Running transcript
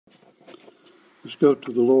Let's go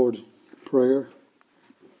to the Lord in prayer.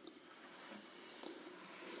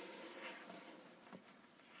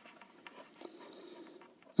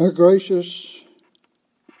 Our gracious,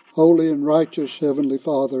 holy, and righteous Heavenly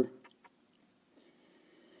Father,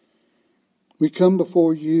 we come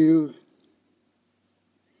before you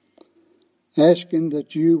asking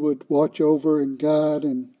that you would watch over and guide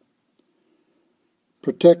and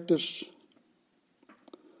protect us.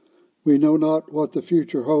 We know not what the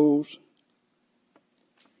future holds,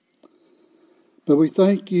 but we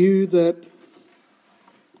thank you that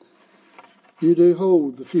you do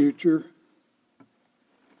hold the future.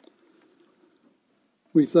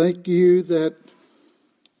 We thank you that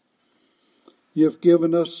you have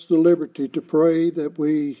given us the liberty to pray that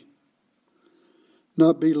we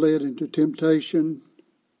not be led into temptation.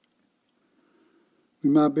 We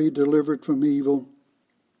might be delivered from evil.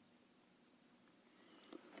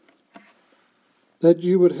 That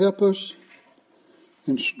you would help us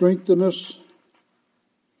and strengthen us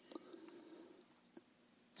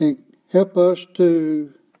and help us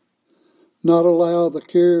to not allow the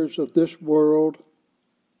cares of this world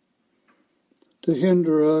to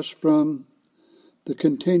hinder us from the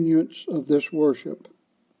continuance of this worship.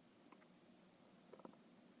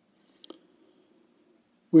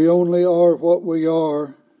 We only are what we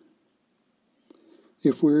are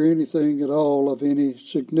if we're anything at all of any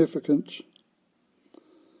significance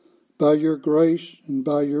by your grace and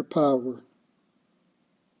by your power.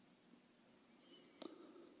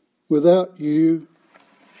 Without you,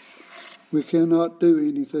 we cannot do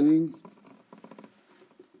anything.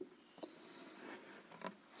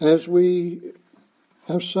 As we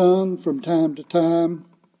have sung from time to time,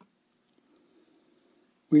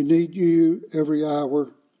 we need you every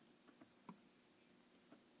hour.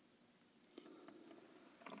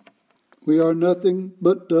 We are nothing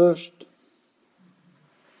but dust.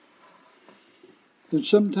 And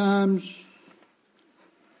sometimes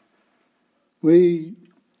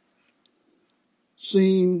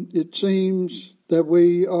it seems that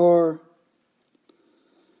we are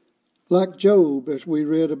like Job, as we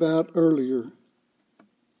read about earlier,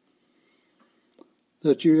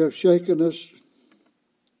 that you have shaken us,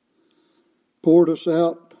 poured us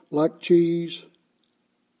out like cheese.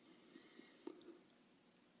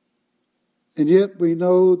 And yet we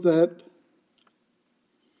know that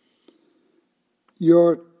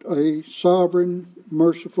you're a sovereign,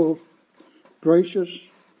 merciful, gracious,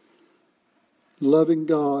 loving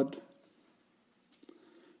God,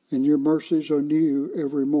 and your mercies are new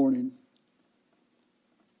every morning.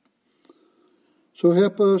 So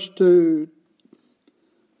help us to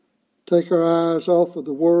take our eyes off of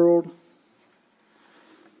the world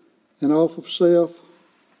and off of self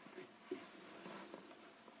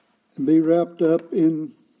and be wrapped up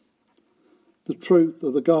in the truth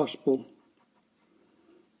of the gospel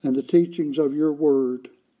and the teachings of your word.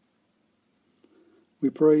 We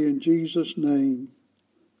pray in Jesus' name.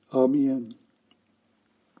 Amen.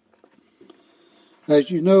 As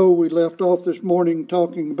you know, we left off this morning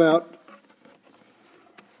talking about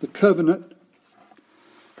the covenant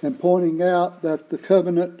and pointing out that the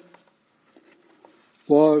covenant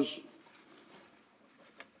was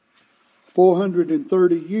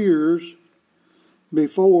 430 years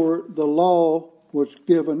before the law was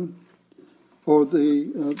given, or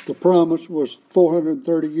the promise was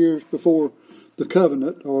 430 years before the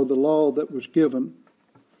covenant or the law that was given,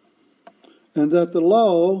 and that the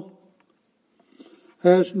law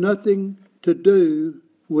has nothing to do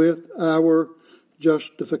with our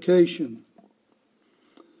justification.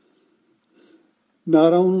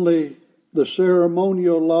 Not only the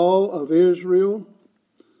ceremonial law of Israel,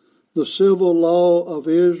 the civil law of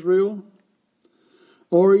Israel,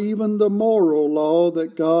 or even the moral law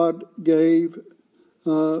that God gave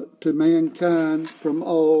to mankind from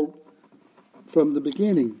the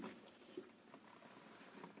beginning.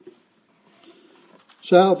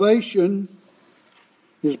 Salvation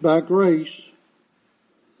is by grace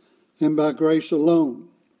and by grace alone.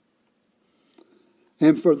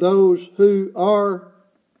 And for those who are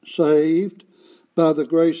saved by the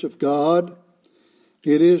grace of God,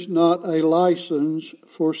 it is not a license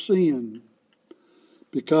for sin,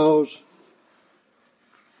 because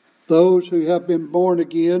those who have been born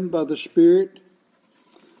again by the Spirit,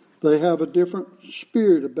 they have a different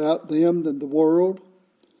spirit about them than the world.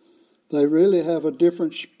 They really have a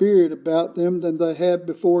different spirit about them than they had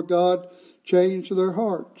before God changed their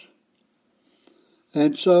hearts.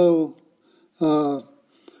 And so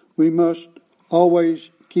we must always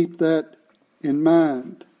keep that in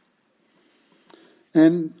mind.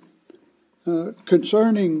 And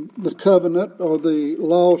concerning the covenant or the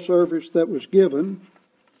law service that was given,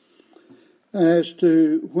 as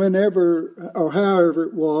to whenever or however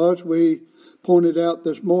it was, we pointed out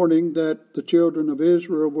this morning that the children of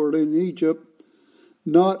Israel were in Egypt,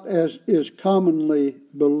 not as is commonly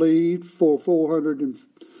believed for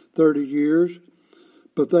 430 years,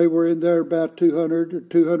 but they were in there about 200 or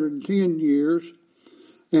 210 years,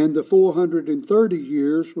 and the 430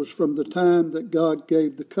 years was from the time that God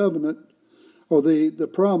gave the covenant or the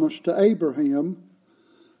promise to Abraham,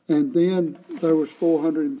 and then there was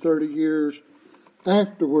 430 years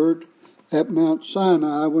afterward at Mount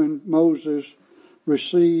Sinai when Moses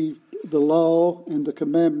received the law and the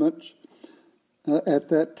commandments at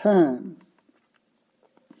that time.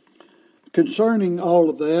 Concerning all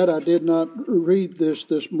of that, I did not read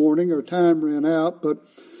this morning, or time ran out, but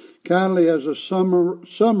kindly as a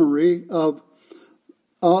summary of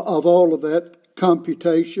all of that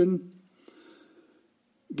computation,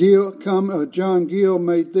 John Gill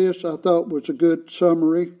made this, I thought was a good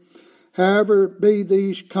summary. However be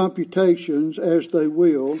these computations as they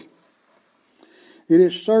will, it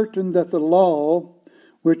is certain that the law,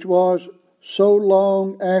 which was so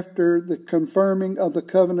long after the confirming of the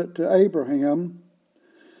covenant to Abraham,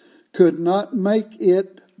 could not make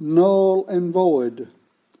it null and void,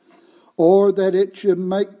 or that it should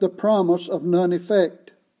make the promise of none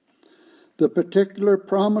effect. The particular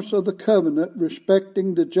promise of the covenant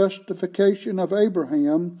respecting the justification of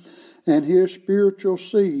Abraham and his spiritual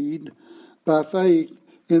seed by faith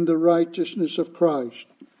in the righteousness of Christ.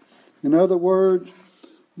 In other words,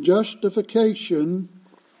 justification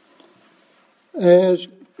as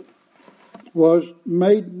was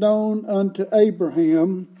made known unto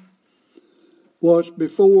Abraham was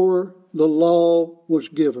before the law was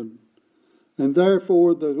given. And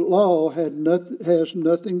therefore the law has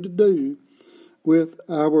nothing to do with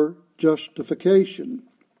our justification.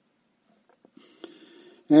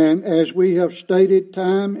 And as we have stated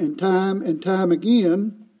time and time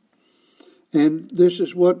again, and this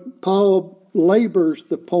is what Paul labors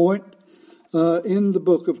the point in the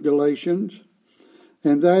book of Galatians,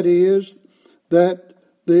 and that is that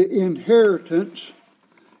the inheritance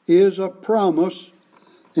is a promise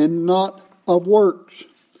and not of works.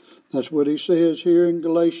 That's what he says here in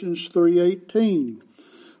Galatians 3:18.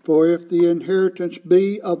 For if the inheritance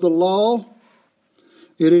be of the law,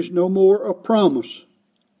 it is no more a promise.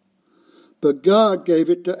 But God gave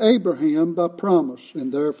it to Abraham by promise,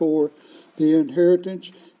 and therefore the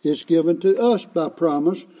inheritance is given to us by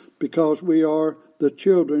promise because we are the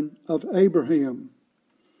children of Abraham.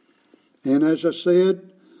 And as I said,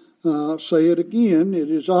 say it again, it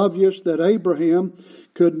is obvious that Abraham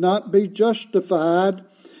could not be justified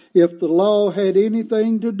if the law had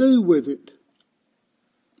anything to do with it,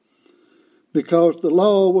 because the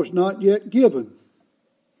law was not yet given.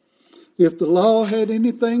 If the law had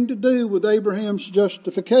anything to do with Abraham's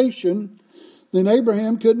justification, then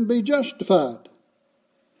Abraham couldn't be justified,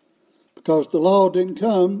 because the law didn't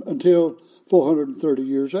come until 430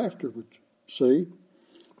 years afterwards. See?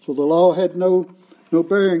 So the law had no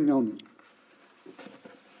bearing on it.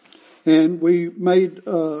 And we made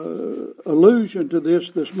allusion to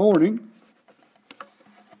this morning.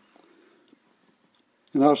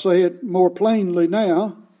 And I'll say it more plainly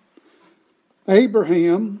now.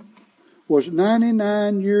 Abraham was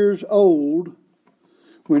 99 years old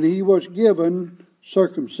when he was given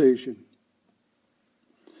circumcision.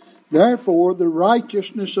 Therefore, the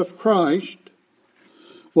righteousness of Christ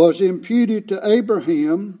was imputed to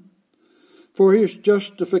Abraham for his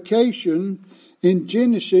justification in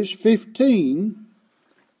Genesis 15,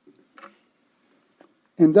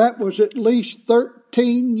 and that was at least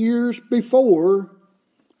 13 years before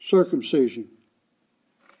circumcision.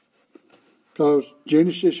 Because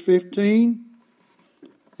Genesis 15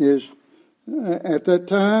 is, at that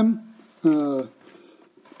time,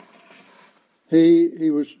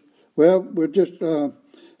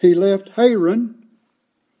 he left Haran.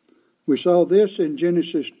 We saw this in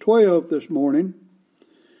Genesis 12 this morning.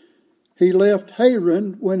 He left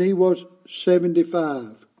Haran when he was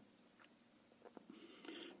 75.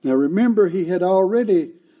 Now remember, he had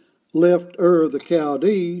already left Ur of the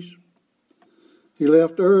Chaldees. He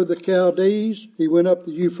left Ur of the Chaldees. He went up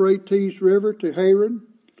the Euphrates River to Haran.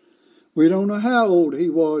 We don't know how old he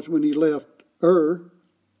was when he left Ur.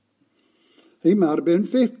 He might have been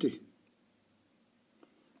 50.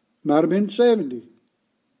 Might have been 70.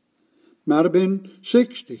 Might have been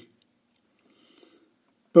 60.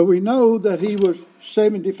 But we know that he was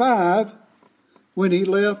 75 when he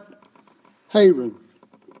left Haran.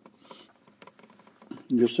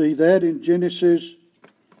 You'll see that in Genesis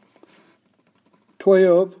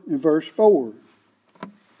 12 and verse 4.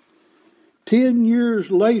 10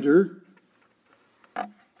 years later,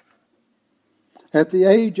 at the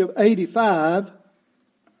age of 85,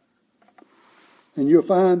 and you'll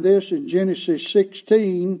find this in Genesis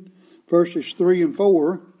 16, verses 3 and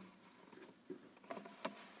 4,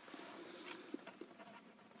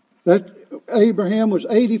 that Abraham was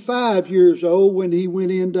 85 years old when he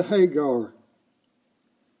went into Hagar.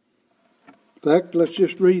 In fact, let's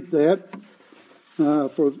just read that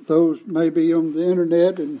for those maybe on the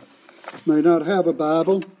internet and may not have a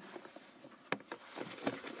Bible.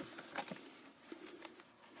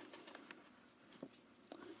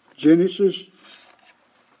 Genesis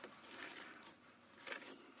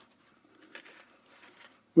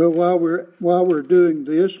Well, while we're doing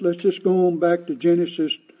this, let's just go on back to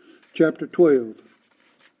Genesis chapter 12.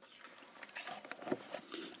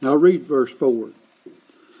 Now read verse 4.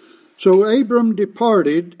 So Abram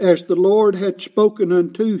departed as the Lord had spoken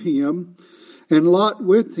unto him, and Lot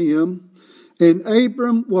with him. And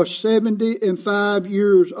Abram was 75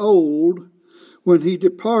 years old when he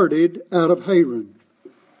departed out of Haran.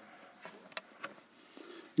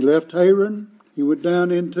 He left Haran. He went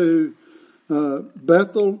down into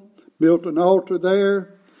Bethel, built an altar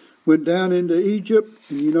there, went down into Egypt.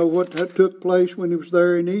 And you know what took place when he was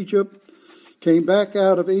there in Egypt. Came back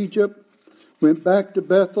out of Egypt, went back to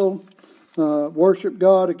Bethel, worshiped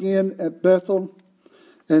God again at Bethel.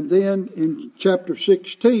 And then in chapter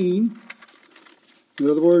 16, in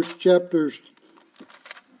other words, chapters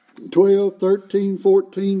 12, 13,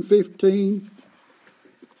 14, 15.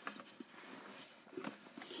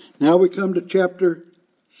 Now we come to chapter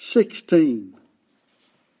 16.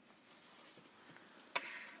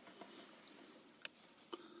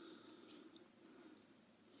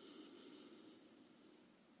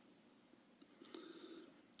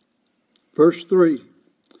 Verse 3.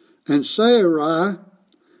 And Sarai,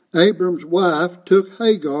 Abram's wife, took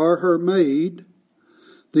Hagar, her maid,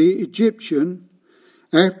 the Egyptian,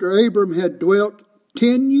 after Abram had dwelt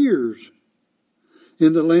 10 years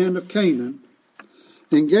in the land of Canaan,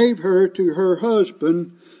 and gave her to her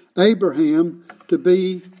husband Abraham to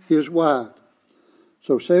be his wife.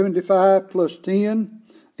 So 75 plus 10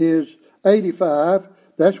 is 85.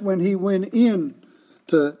 That's when he went in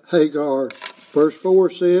to Hagar. Verse 4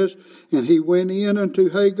 says, and he went in unto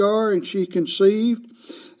Hagar, and she conceived.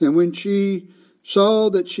 And when she saw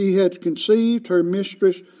that she had conceived, her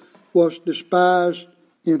mistress was despised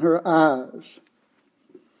in her eyes.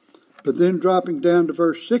 But then dropping down to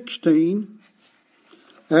verse 16,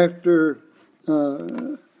 after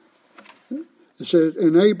it says,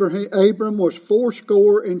 and Abram was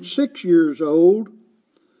 86 years old,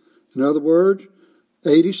 in other words,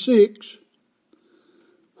 86,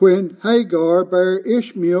 when Hagar bare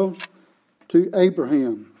Ishmael to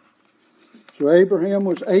Abraham. So Abraham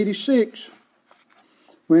was 86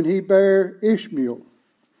 when he bare Ishmael,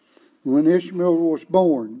 when Ishmael was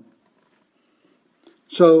born.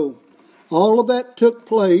 So all of that took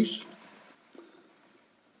place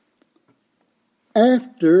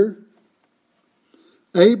after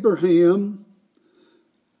Abraham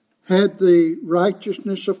had the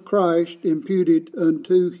righteousness of Christ imputed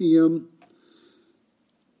unto him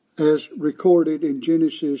as recorded in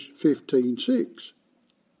Genesis 15:6.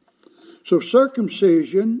 So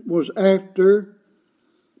circumcision was after,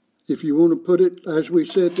 if you want to put it as we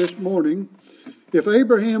said this morning, if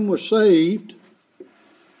Abraham was saved,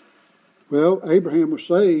 well, Abraham was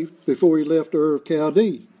saved before he left Ur of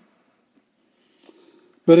Chaldee.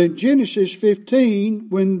 But in Genesis 15,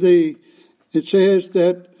 when it says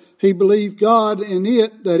that he believed God, and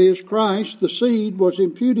it, that is Christ, the seed, was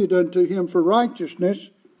imputed unto him for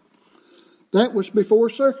righteousness, that was before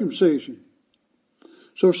circumcision.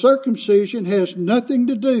 So circumcision has nothing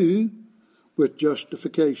to do with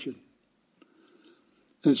justification.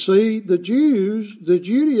 And see, the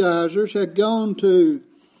Judaizers had gone to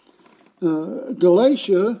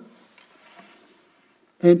Galatia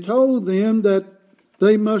and told them that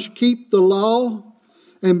they must keep the law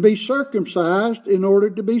and be circumcised in order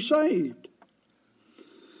to be saved.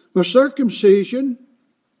 But circumcision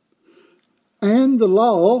and the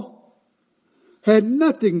law had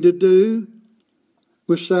nothing to do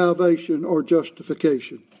with salvation or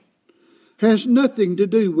justification. Has nothing to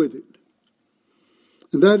do with it.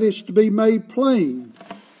 And that is to be made plain.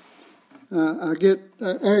 I get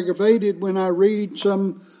aggravated when I read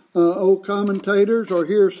some old commentators or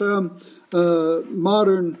hear some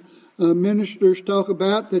modern ministers talk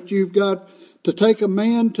about that you've got to take a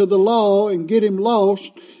man to the law and get him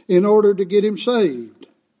lost in order to get him saved.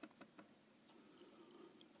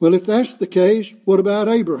 Well, if that's the case, what about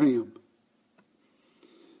Abraham?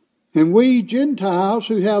 And we Gentiles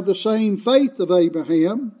who have the same faith of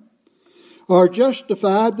Abraham are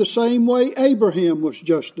justified the same way Abraham was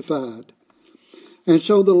justified. And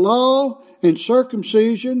so the law and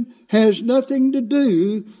circumcision has nothing to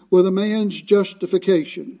do with a man's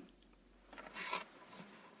justification.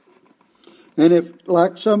 And if,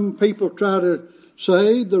 like some people try to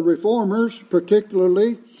say, the Reformers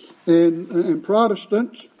particularly, and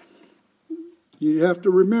Protestants, you have to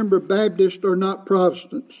remember Baptists are not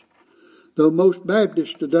Protestants. Though most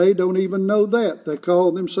Baptists today don't even know that. They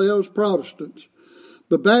call themselves Protestants.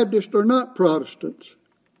 But Baptists are not Protestants.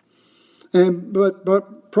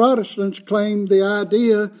 But Protestants claim the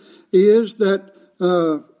idea is that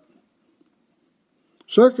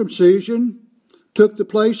circumcision took the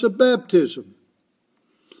place of baptism.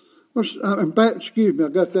 Excuse me, I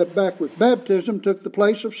got that backwards. Baptism took the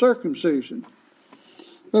place of circumcision.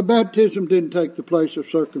 But baptism didn't take the place of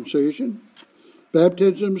circumcision.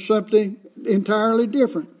 Baptism is something entirely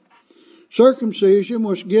different. Circumcision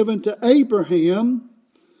was given to Abraham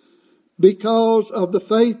because of the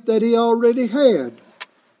faith that he already had.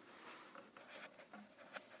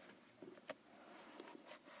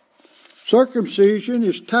 Circumcision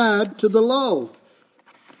is tied to the law.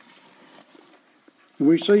 And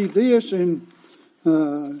we see this in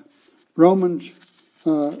Romans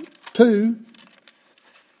 2.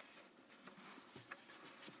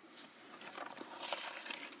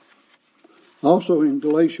 Also in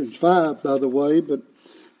Galatians 5, by the way, but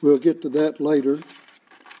we'll get to that later.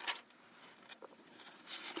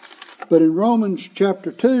 But in Romans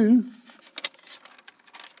chapter 2,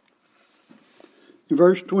 in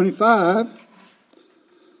verse 25,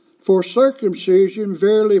 for circumcision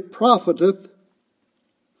verily profiteth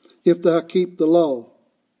if thou keep the law.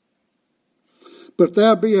 But if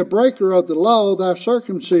thou be a breaker of the law, thy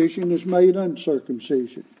circumcision is made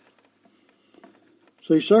uncircumcision.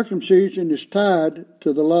 See, circumcision is tied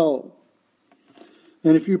to the law.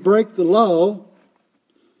 And if you break the law,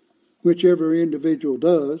 which every individual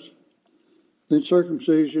does, then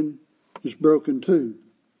circumcision is broken too.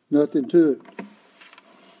 Nothing to it.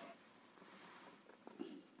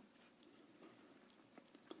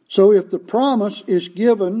 So if the promise is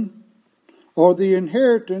given or the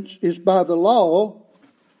inheritance is by the law,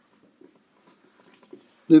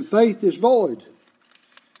 then faith is void.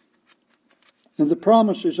 And the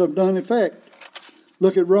promise is of none effect.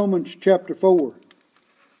 Look at Romans chapter 4.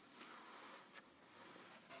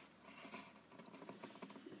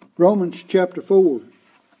 Romans chapter 4.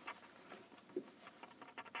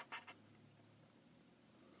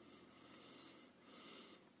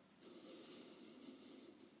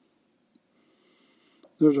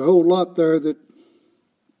 There's a whole lot there that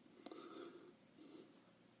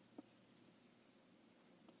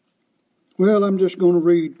I'm just going to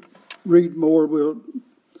read more.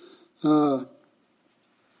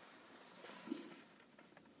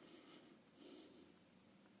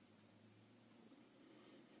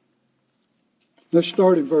 Let's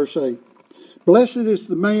start in verse 8. Blessed is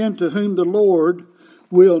the man to whom the Lord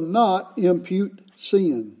will not impute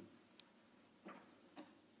sin.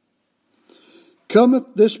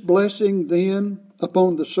 Cometh this blessing then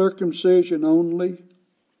upon the circumcision only,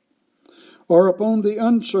 or upon the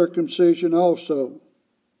uncircumcision also?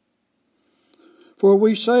 For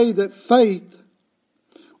we say that faith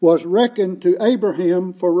was reckoned to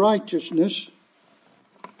Abraham for righteousness.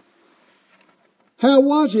 How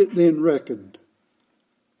was it then reckoned?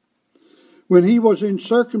 When he was in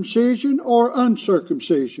circumcision or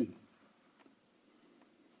uncircumcision?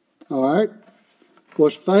 All right.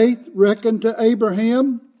 Was faith reckoned to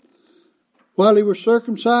Abraham while he was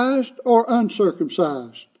circumcised or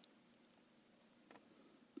uncircumcised?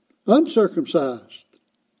 Uncircumcised.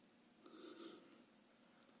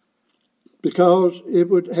 Because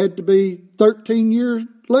it had to be 13 years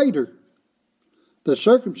later that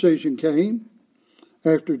circumcision came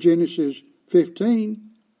after Genesis 15.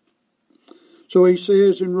 So he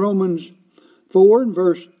says in Romans 4 and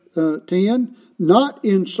verse 10, not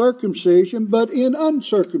in circumcision, but in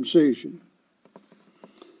uncircumcision.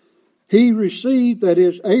 He received, that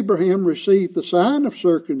is, Abraham received the sign of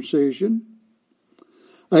circumcision,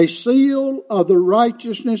 a seal of the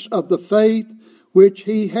righteousness of the faith which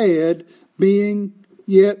he had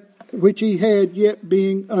yet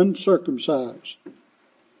being uncircumcised,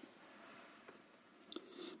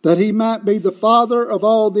 that he might be the father of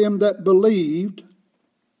all them that believed.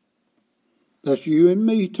 That's you and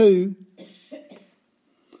me too.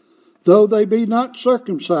 Though they be not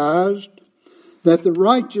circumcised, that the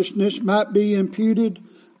righteousness might be imputed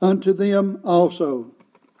unto them also.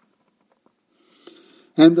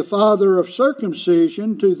 And the father of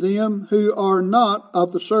circumcision to them who are not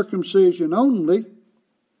of the circumcision only,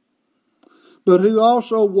 but who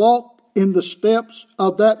also walk in the steps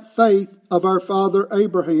of that faith of our father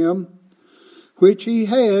Abraham, which he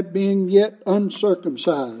had being yet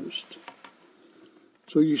uncircumcised.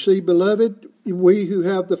 So you see, beloved, we who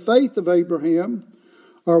have the faith of Abraham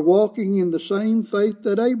are walking in the same faith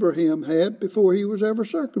that Abraham had before he was ever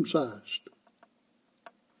circumcised.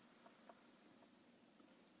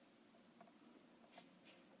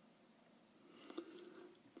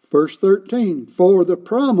 Verse 13, for the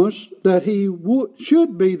promise that he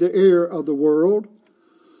should be the heir of the world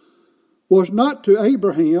was not to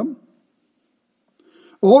Abraham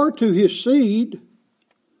or to his seed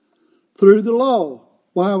through the law.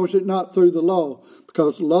 Why was it not through the law?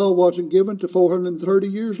 Because the law wasn't given to 430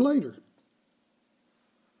 years later.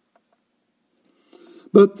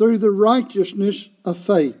 But through the righteousness of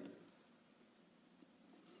faith.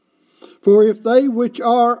 For if they which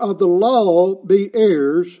are of the law be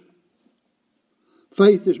heirs,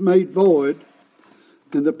 faith is made void,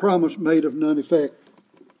 and the promise made of none effect.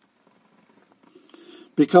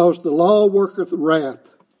 Because the law worketh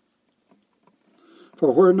wrath.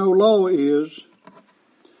 For where no law is,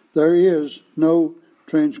 there is no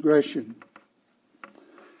transgression.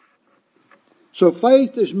 So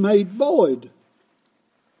faith is made void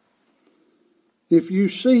if you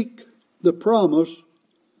seek the promise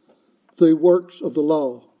through works of the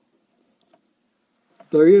law.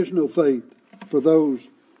 There is no faith for those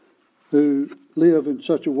who live in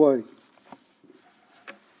such a way.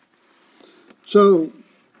 So,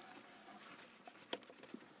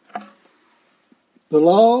 the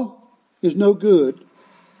law is no good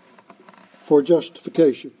for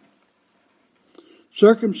justification.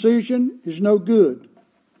 Circumcision is no good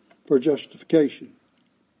for justification.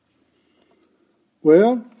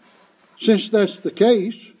 Well, since that's the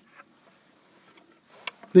case,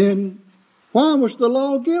 then why was the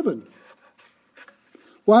law given?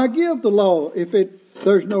 Why give the law if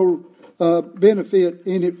there's no benefit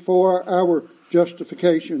in it for our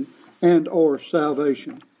justification and or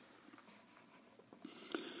salvation?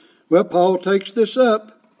 Well, Paul takes this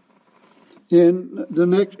up in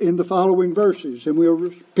the following verses, and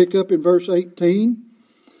we'll pick up in verse 18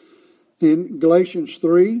 in Galatians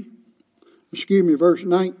 3. Verse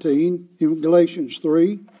 19 in Galatians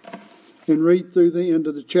 3, and read through the end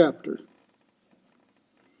of the chapter.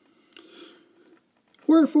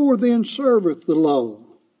 Wherefore then serveth the law?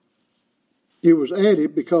 It was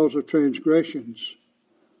added because of transgressions,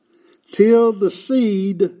 till the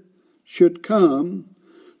seed should come,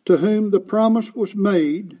 to whom the promise was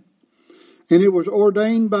made, and it was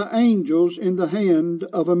ordained by angels in the hand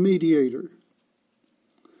of a mediator.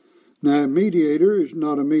 Now, a mediator is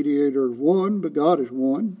not a mediator of one, but God is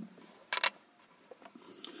one.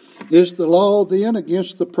 Is the law then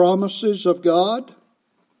against the promises of God?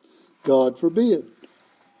 God forbid.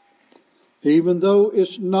 Even though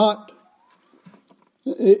it's not,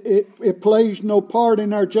 it plays no part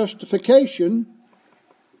in our justification,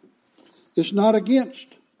 it's not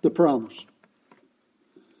against the promise.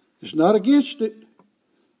 It's not against it.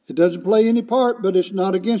 It doesn't play any part, but it's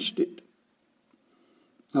not against it.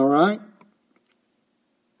 All right?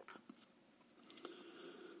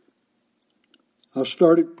 I'll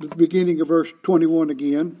start at the beginning of verse 21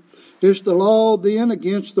 again. Is the law then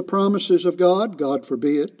against the promises of God? God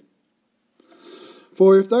forbid.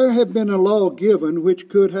 For if there had been a law given which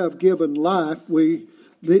could have given life,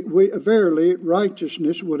 verily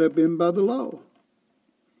righteousness would have been by the law.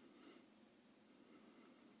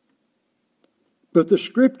 But the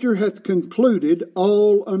Scripture hath concluded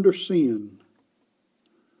all under sin,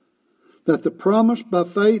 that the promise by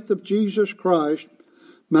faith of Jesus Christ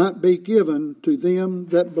might be given to them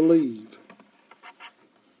that believe.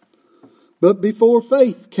 But before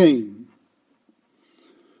faith came.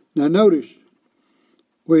 Now notice,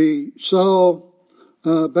 we saw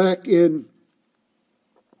back in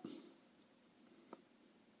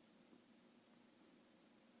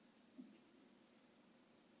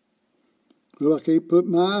well, I can't put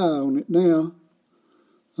my eye on it now.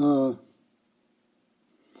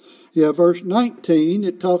 Verse 19,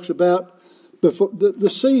 it talks about before the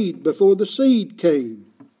seed, before the seed came.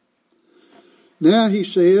 Now he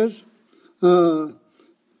says, in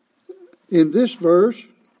this verse,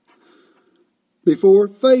 before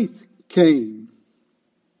faith came.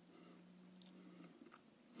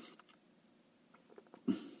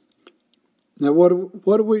 Now what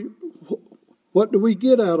do we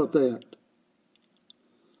get out of that?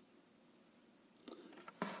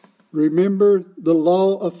 Remember the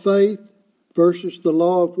law of faith versus the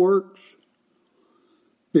law of works?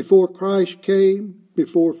 Before Christ came,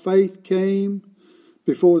 before faith came,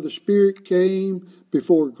 before the Spirit came,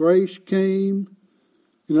 before grace came.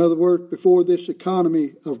 In other words, before this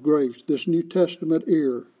economy of grace, this New Testament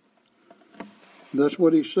era. That's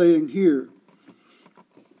what he's saying here.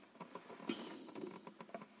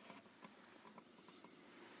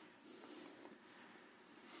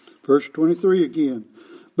 Verse 23 again.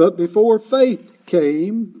 But before faith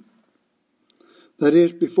came, that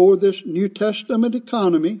is, before this New Testament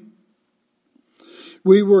economy,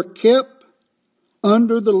 we were kept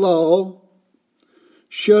under the law,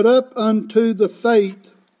 shut up unto the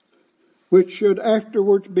faith which should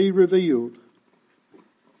afterwards be revealed.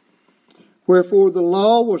 Wherefore the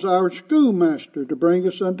law was our schoolmaster to bring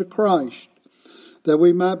us unto Christ, that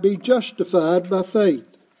we might be justified by faith.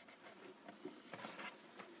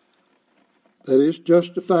 That is,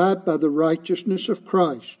 justified by the righteousness of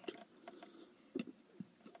Christ.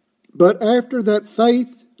 But after that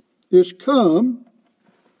faith is come,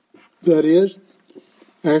 that is,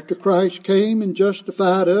 after Christ came and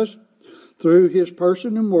justified us through his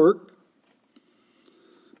person and work,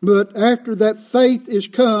 but after that faith is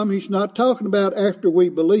come, he's not talking about after we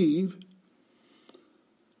believe,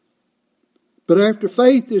 but after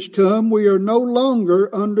faith is come, we are no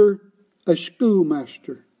longer under a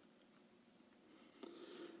schoolmaster.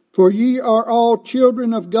 For ye are all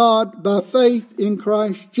children of God by faith in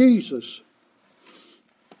Christ Jesus.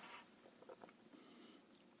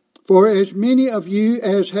 For as many of you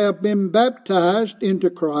as have been baptized into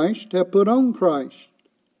Christ have put on Christ.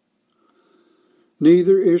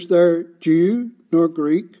 Neither is there Jew nor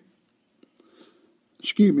Greek.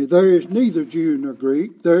 There is neither Jew nor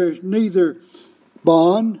Greek. There is neither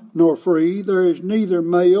bond nor free. There is neither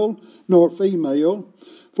male nor female.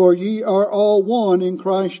 For ye are all one in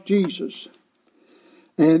Christ Jesus.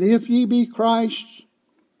 And if ye be Christ's,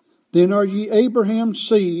 then are ye Abraham's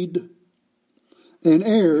seed and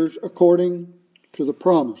heirs according to the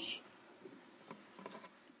promise.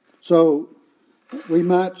 So we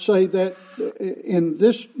might say that in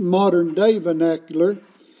this modern day vernacular,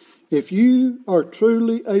 if you are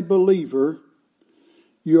truly a believer,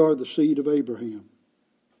 you are the seed of Abraham.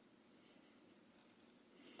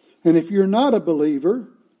 And if you're not a believer,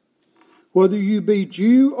 whether you be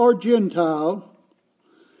Jew or Gentile,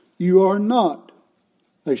 you are not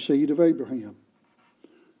a seed of Abraham.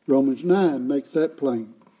 Romans 9 makes that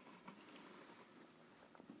plain.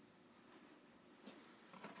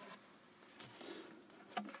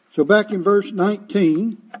 So back in verse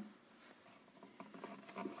 19,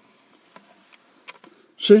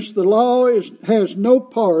 since the law has no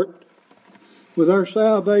part with our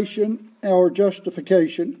salvation, our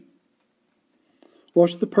justification,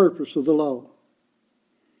 what's the purpose of the law?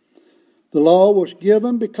 The law was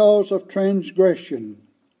given because of transgression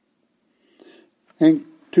and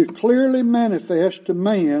to clearly manifest to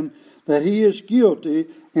man that he is guilty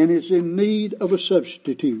and is in need of a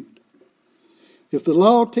substitute. If the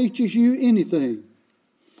law teaches you anything,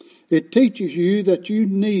 it teaches you that you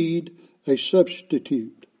need a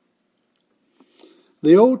substitute.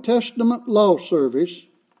 The Old Testament law service,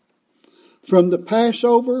 from the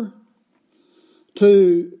Passover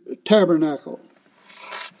to tabernacle,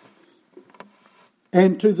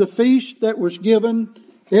 and to the feast that was given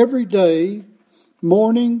every day,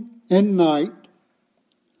 morning and night,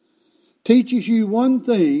 teaches you one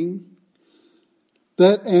thing,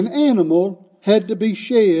 that an animal had to be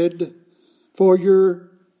shed for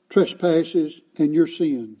your trespasses and your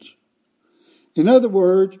sins. In other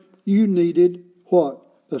words, you needed what?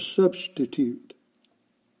 A substitute.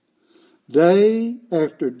 Day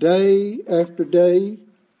after day after day.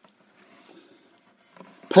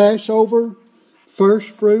 Passover, first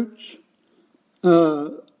fruits,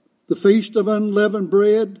 the Feast of Unleavened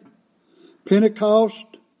Bread, Pentecost,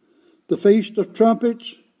 the Feast of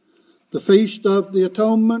Trumpets, the Feast of the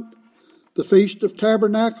Atonement, the Feast of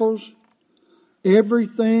Tabernacles.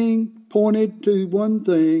 Everything pointed to one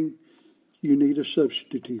thing: you need a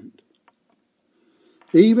substitute.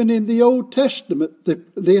 Even in the Old Testament,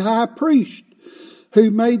 the high priest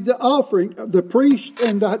who made the offering, the priest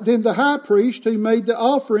and then the high priest who made the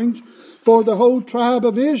offerings for the whole tribe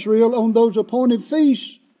of Israel on those appointed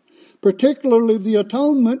feasts, particularly the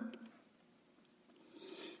atonement,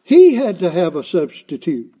 he had to have a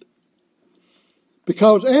substitute,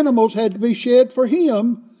 because animals had to be shed for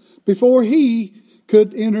him before he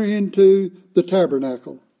could enter into the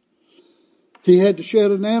tabernacle. He had to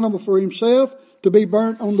shed an animal for himself to be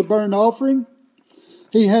burnt on the burnt offering.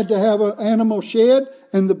 He had to have an animal shed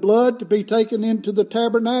and the blood to be taken into the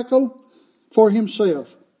tabernacle for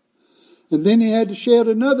himself. And then he had to shed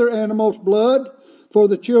another animal's blood for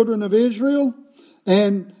the children of Israel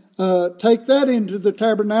and take that into the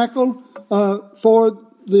tabernacle for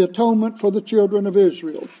the atonement for the children of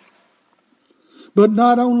Israel. But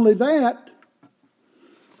not only that,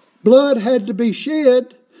 blood had to be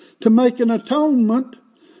shed to make an atonement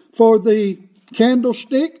for the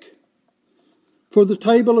candlestick, for the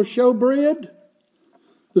table of showbread,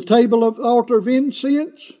 the table of altar of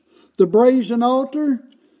incense, the brazen altar,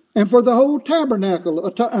 and for the whole tabernacle,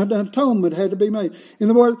 an atonement had to be made. In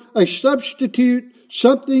other words, a substitute,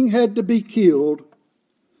 something had to be killed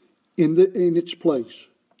in its place.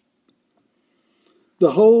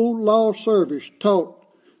 The whole law service taught,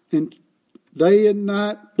 and day and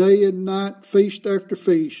night, feast after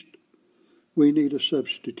feast, we need a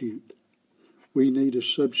substitute. We need a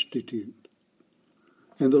substitute.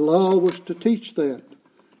 And the law was to teach that.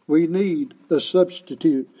 We need a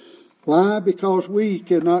substitute. Why? Because we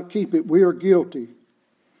cannot keep it. We are guilty.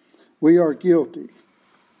 We are guilty.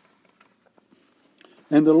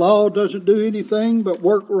 And the law doesn't do anything but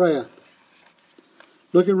work wrath.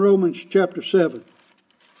 Look in Romans chapter 7.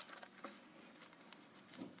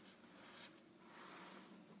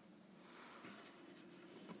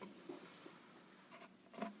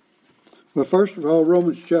 Well, first of all,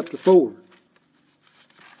 Romans chapter 4.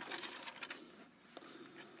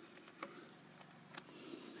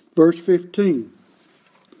 Verse 15.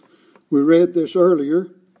 We read this earlier.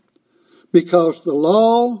 Because the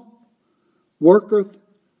law worketh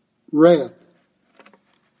wrath.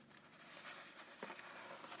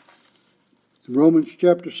 In Romans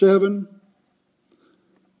chapter 7,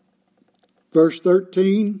 verse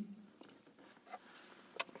 13.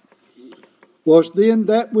 Was then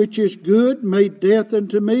that which is good made death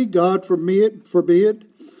unto me? God forbid.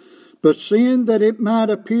 But sin, that it might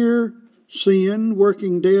appear sin,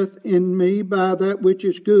 working death in me by that which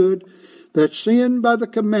is good, that sin by the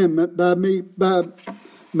commandment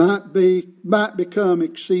might become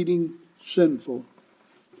exceeding sinful.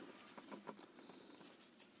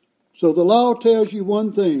 So the law tells you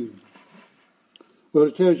one thing. Well,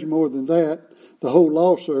 it tells you more than that. The whole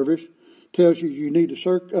law service tells you need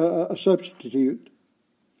a substitute.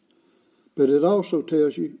 But it also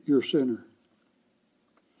tells you you're a sinner.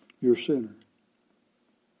 You're a sinner.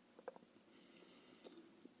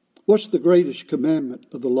 What's the greatest commandment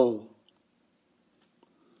of the law?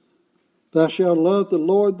 Thou shalt love the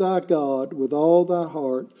Lord thy God with all thy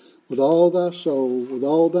heart, with all thy soul, with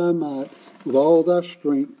all thy might, with all thy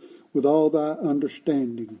strength, with all thy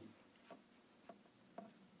understanding.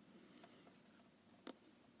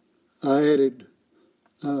 I added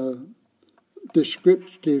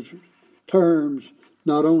descriptive terms,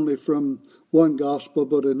 not only from one gospel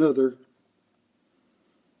but another,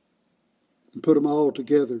 and put them all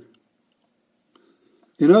together.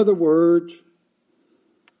 In other words,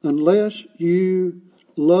 unless you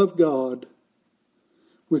love God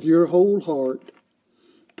with your whole heart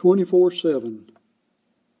 24/7,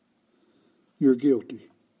 you're guilty.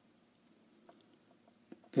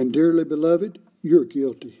 And dearly beloved, you're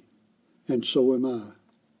guilty. And so am I.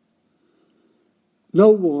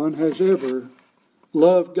 No one has ever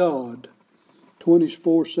loved God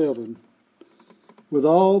 24/7 with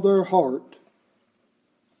all their heart,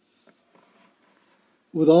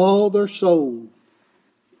 with all their soul,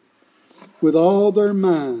 with all their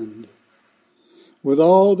mind, with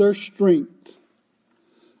all their strength,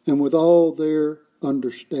 and with all their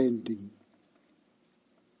understanding.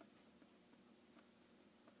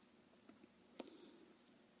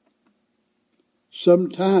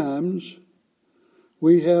 Sometimes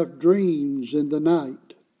we have dreams in the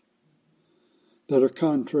night that are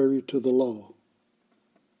contrary to the law.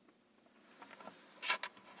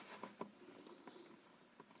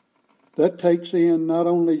 That takes in not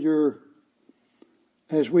only your,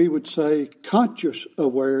 as we would say, conscious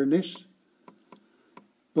awareness,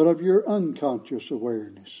 but of your unconscious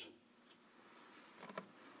awareness.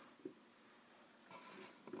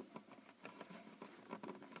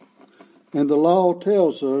 And the law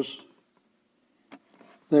tells us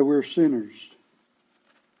that we're sinners.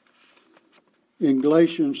 In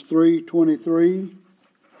Galatians 3:23,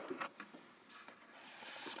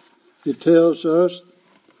 it tells us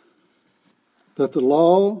that the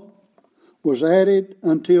law was added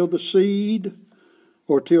until the seed,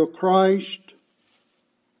 or till Christ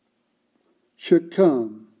should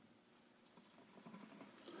come.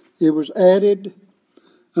 It was added,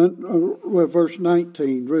 verse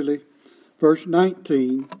 19, really. Verse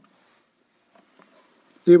 19,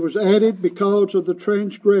 it was added because of the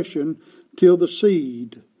transgression till the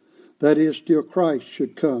seed, that is, till Christ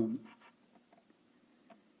should come.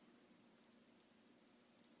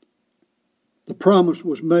 The promise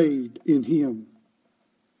was made in him.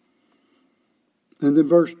 And then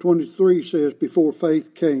verse 23 says, before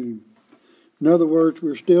faith came. In other words,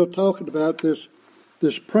 we're still talking about this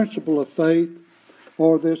principle of faith,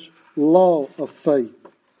 or this law of faith.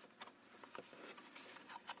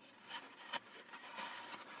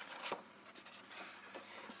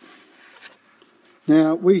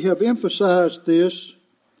 Now, we have emphasized this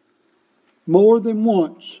more than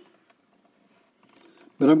once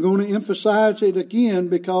But I'm going to emphasize it again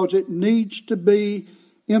because it needs to be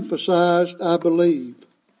emphasized, I believe.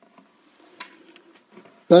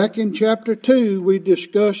 Back in chapter 2, we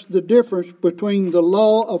discussed the difference between the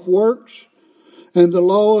law of works and the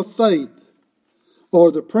law of faith,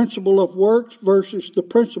 or the principle of works versus the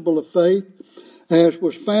principle of faith, as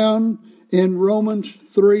was found in Romans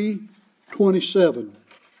 3:27.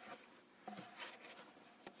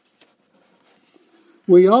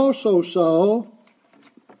 We also saw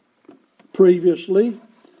previously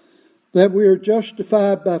that we are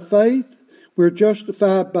justified by faith, we're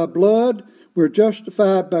justified by blood, we're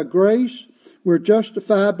justified by grace, we're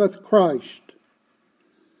justified by Christ.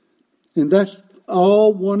 And that's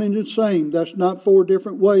all one and the same. That's not four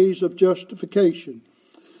different ways of justification.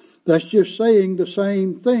 That's just saying the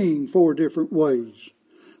same thing four different ways.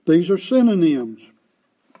 These are synonyms.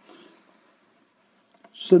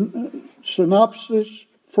 Synopsis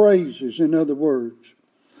phrases, in other words.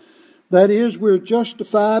 That is, we're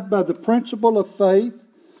justified by the principle of faith.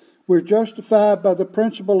 We're justified by the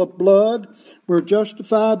principle of blood. We're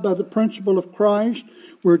justified by the principle of Christ.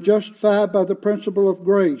 We're justified by the principle of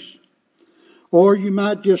grace. Or you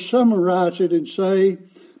might just summarize it and say,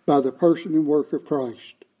 by the person and work of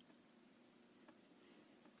Christ.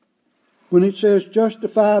 When it says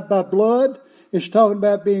justified by blood, it's talking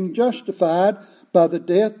about being justified by the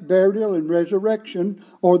death, burial, and resurrection,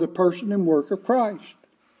 or the person and work of Christ.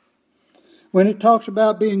 When it talks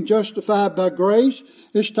about being justified by grace,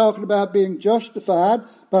 it's talking about being justified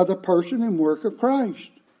by the person and work of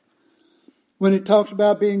Christ. When it talks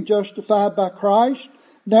about being justified by Christ,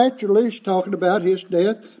 naturally it's talking about His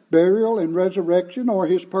death, burial, and resurrection, or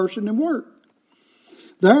His person and work.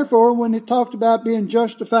 Therefore, when it talks about being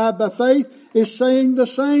justified by faith, it's saying the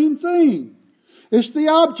same thing. It's the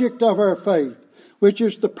object of our faith, which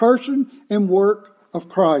is the person and work of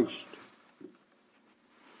Christ.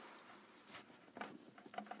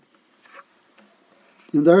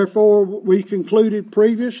 And therefore, we concluded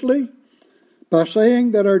previously by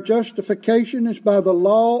saying that our justification is by the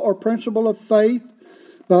law or principle of faith,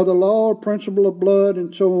 by the law or principle of blood,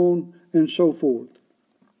 and so on and so forth.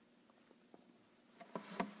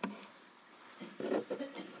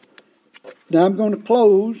 Now I'm going to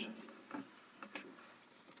close.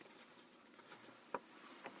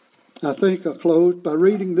 I think I'll close by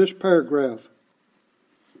reading this paragraph,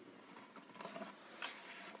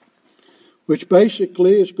 which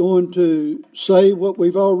basically is going to say what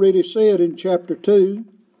we've already said in chapter 2.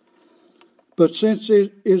 But since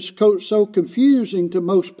it is so confusing to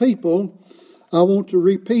most people, I want to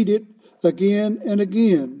repeat it again and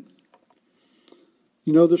again.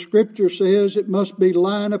 You know, the scripture says it must be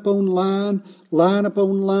line upon line, line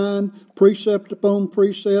upon line, precept upon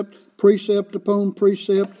precept, precept upon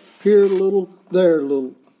precept, here a little, there a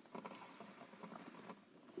little.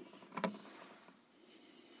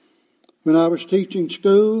 When I was teaching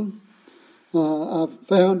school, I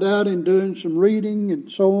found out in doing some reading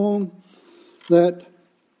and so on that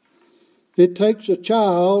it takes a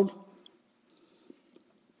child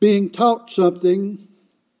being taught something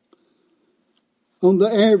on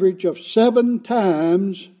the average of 7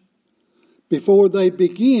 times before they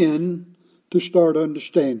begin to start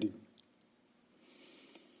understanding.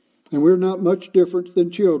 And we're not much different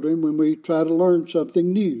than children when we try to learn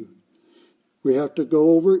something new. We have to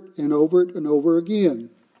go over it and over it and over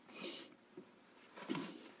again.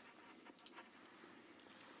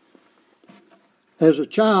 As a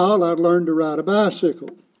child, I learned to ride a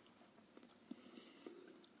bicycle.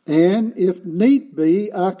 And if need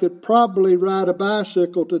be, I could probably ride a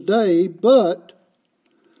bicycle today, but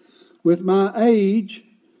with my age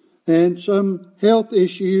and some health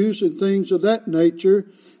issues and things of that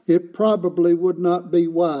nature, it probably would not be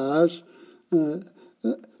wise.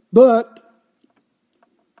 But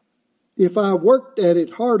if I worked at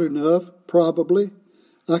it hard enough, probably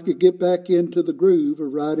I could get back into the groove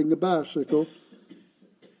of riding a bicycle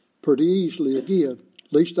pretty easily again.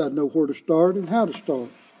 At least I'd know where to start and how to start.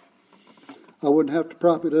 I wouldn't have to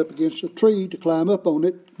prop it up against a tree to climb up on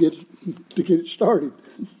it to get it started.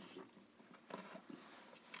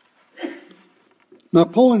 My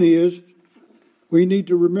point is, we need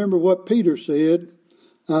to remember what Peter said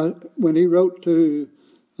when he wrote to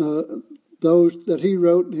those that he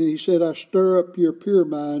wrote, and he said, I stir up your pure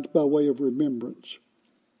minds by way of remembrance.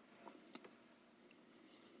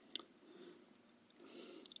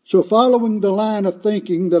 So following the line of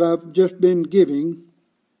thinking that I've just been giving,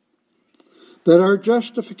 that our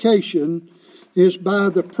justification is by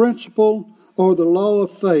the principle or the law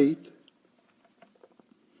of faith.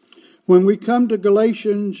 When we come to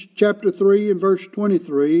Galatians chapter 3 and verse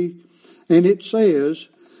 23, and it says,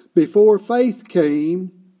 before faith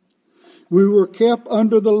came, we were kept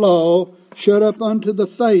under the law, shut up unto the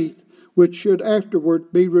faith which should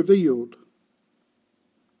afterward be revealed.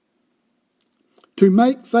 To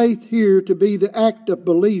make faith here to be the act of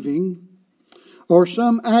believing, or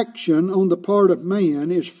some action on the part of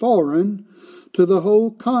man, is foreign to the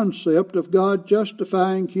whole concept of God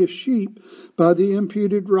justifying his sheep by the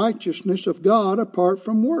imputed righteousness of God apart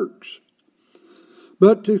from works.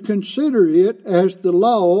 But to consider it as the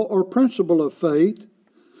law or principle of faith,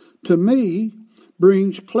 to me,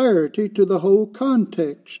 brings clarity to the whole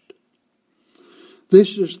context.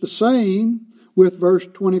 This is the same with verse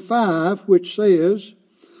 25, which says,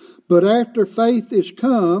 "But after faith is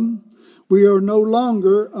come, we are no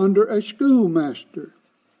longer under a schoolmaster."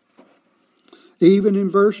 Even in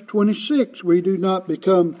verse 26, we do not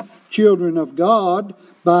become children of God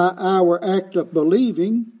by our act of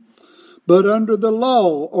believing, but under the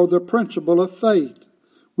law or the principle of faith,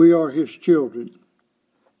 we are his children.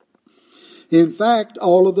 In fact,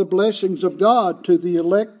 all of the blessings of God to the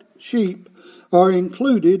elect sheep are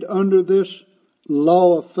included under this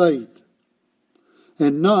law of faith,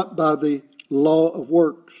 and not by the law of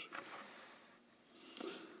works.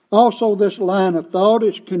 Also, this line of thought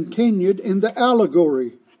is continued in the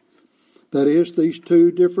allegory. That is, these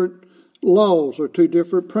two different laws or two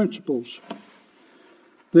different principles.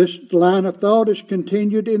 This line of thought is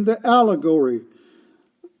continued in the allegory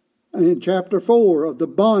in chapter 4 of the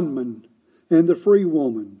bondman and the free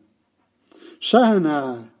woman,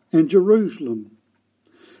 Sinai and Jerusalem,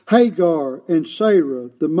 Hagar and Sarah,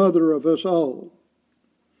 the mother of us all.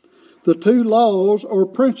 The two laws or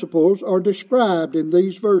principles are described in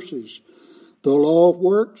these verses, the law of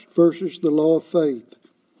works versus the law of faith.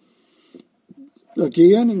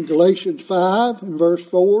 Again, in Galatians 5 and verse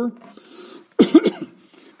 4,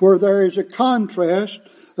 where there is a contrast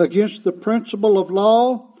against the principle of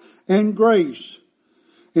law and grace,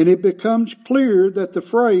 and it becomes clear that the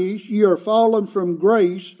phrase, "ye are fallen from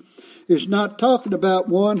grace," is not talking about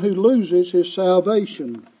one who loses his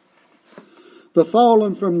salvation. The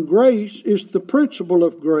fallen from grace is the principle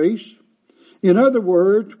of grace. In other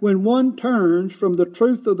words, when one turns from the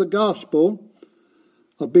truth of the gospel,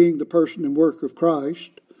 of being the person and work of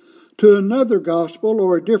Christ, to another gospel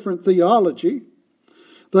or a different theology,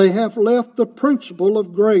 they have left the principle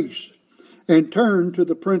of grace and turned to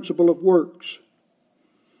the principle of works.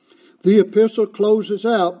 The epistle closes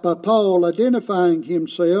out by Paul identifying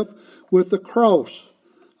himself with the cross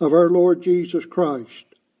of our Lord Jesus Christ.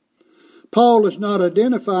 Paul is not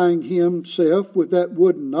identifying himself with that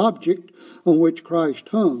wooden object on which Christ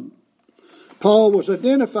hung. Paul was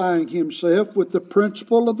identifying himself with the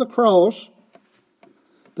principle of the cross,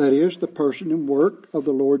 that is, the person and work of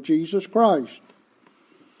the Lord Jesus Christ.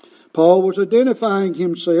 Paul was identifying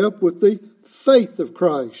himself with the faith of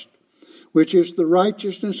Christ, which is the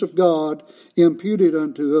righteousness of God imputed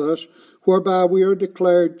unto us, whereby we are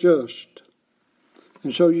declared just.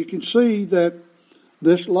 And so you can see that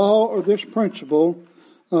this law or this principle,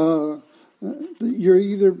 you're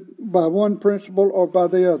either by one principle or by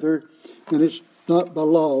the other, and it's not by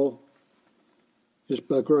law, it's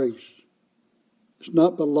by grace. It's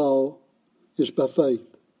not by law, it's by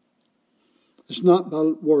faith. It's not by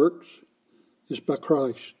works, it's by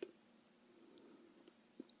Christ.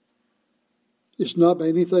 It's not by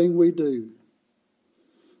anything we do.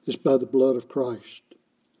 It's by the blood of Christ,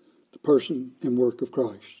 the person and work of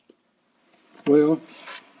Christ. Well,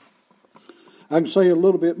 I can say a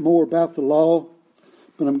little bit more about the law,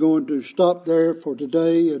 but I'm going to stop there for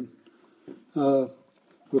today, and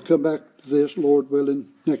we'll come back to this, Lord willing,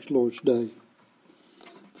 next Lord's Day.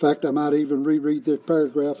 In fact, I might even reread this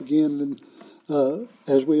paragraph again and,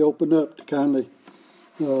 as we open up to kindly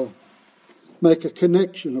make a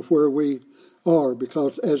connection of where we are,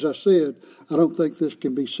 because, as I said, I don't think this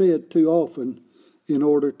can be said too often in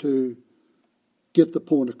order to get the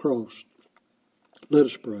point across. Let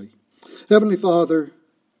us pray. Heavenly Father,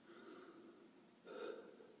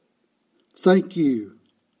 thank you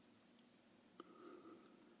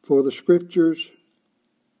for the Scriptures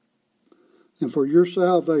and for your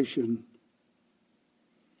salvation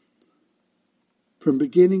from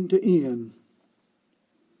beginning to end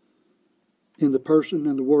in the person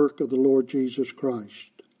and the work of the Lord Jesus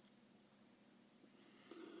Christ.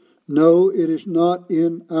 No, it is not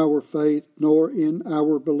in our faith nor in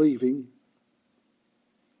our believing,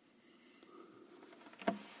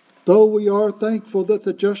 though we are thankful that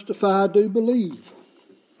the justified do believe.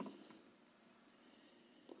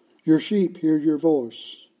 Your sheep hear your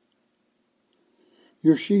voice.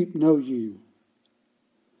 Your sheep know you.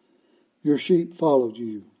 Your sheep followed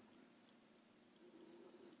you.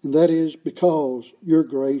 And that is because your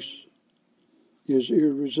grace is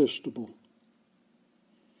irresistible.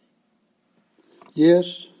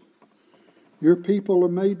 Yes, your people are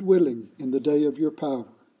made willing in the day of your power.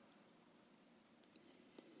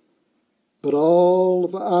 But all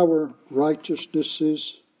of our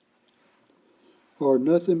righteousnesses are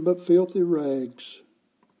nothing but filthy rags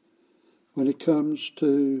when it comes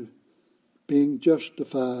to being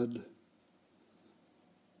justified.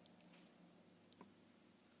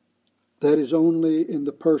 That is only in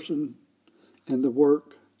the person and the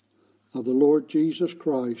work of the Lord Jesus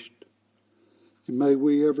Christ. And may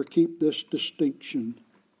we ever keep this distinction.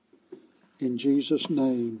 In Jesus'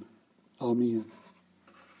 name, amen.